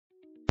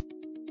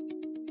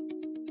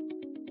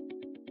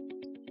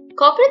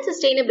Corporate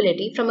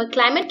sustainability from a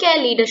climate care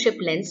leadership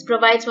lens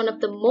provides one of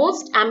the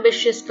most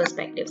ambitious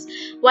perspectives.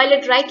 While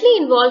it rightly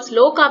involves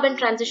low carbon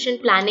transition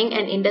planning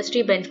and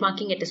industry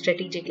benchmarking at a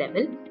strategic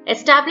level,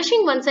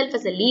 establishing oneself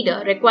as a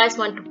leader requires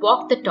one to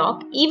walk the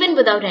talk even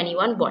without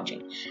anyone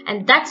watching.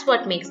 And that's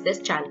what makes this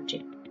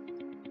challenging.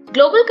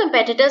 Global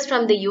competitors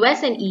from the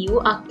US and EU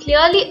are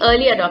clearly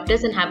early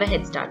adopters and have a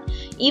head start.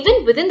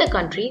 Even within the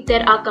country,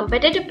 there are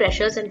competitive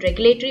pressures and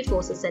regulatory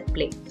forces at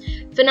play.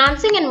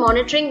 Financing and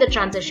monitoring the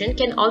transition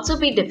can also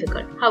be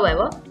difficult.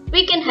 However,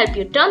 we can help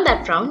you turn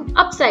that frown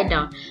upside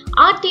down.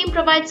 Our team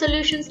provides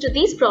solutions to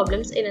these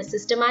problems in a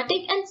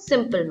systematic and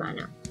simple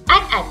manner.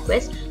 At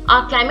AdQuest,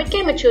 our climate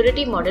care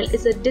maturity model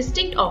is a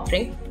distinct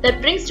offering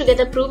that brings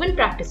together proven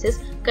practices,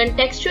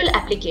 contextual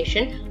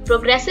application,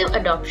 progressive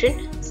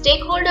adoption,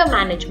 stakeholder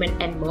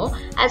management, and more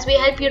as we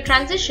help you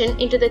transition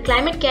into the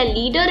climate care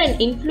leader and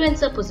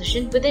influencer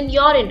position within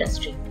your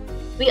industry.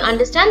 We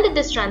understand that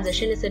this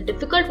transition is a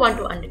difficult one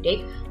to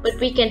undertake, but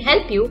we can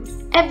help you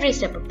every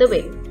step of the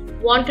way.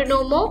 Want to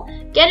know more?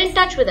 Get in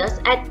touch with us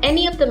at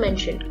any of the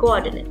mentioned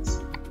coordinates.